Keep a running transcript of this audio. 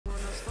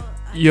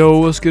Yo,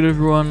 what's good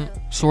everyone?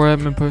 Sorry I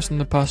haven't been posting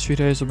the past few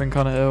days. I've been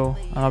kinda ill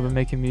and I've been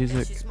making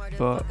music,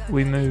 but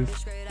we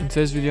moved. In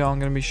today's video I'm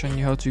going to be showing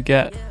you how to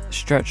get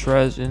stretch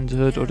res into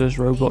Hood or just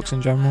Roblox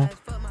in general.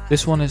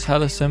 This one is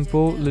hella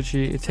simple,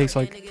 literally it takes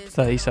like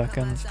 30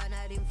 seconds.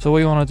 So what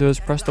you want to do is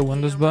press the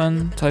Windows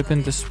button, type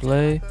in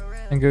display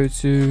and go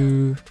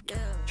to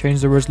change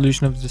the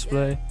resolution of the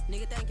display.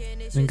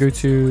 Then go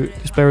to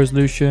display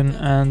resolution,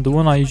 and the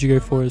one I usually go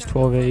for is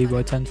 1280 by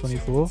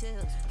 1024.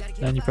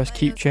 Then you press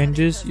keep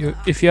changes.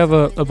 If you have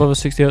above a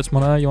 60Hz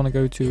monitor, you want to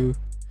go to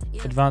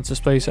advanced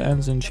display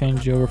settings and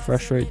change your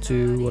refresh rate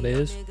to what it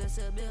is.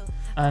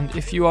 And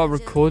if you are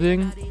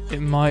recording,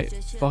 it might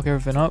fuck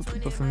everything up,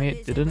 but for me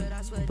it didn't.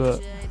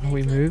 But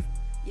we move,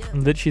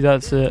 and literally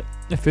that's it.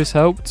 If this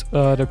helped,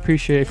 I'd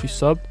appreciate if you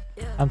subbed.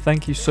 And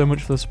thank you so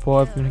much for the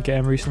support I've been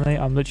getting recently.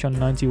 I'm literally on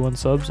 91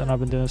 subs and I've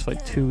been doing this for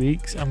like 2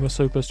 weeks and we're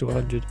so close to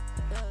 100.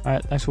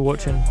 Alright, thanks for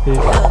watching. Peace.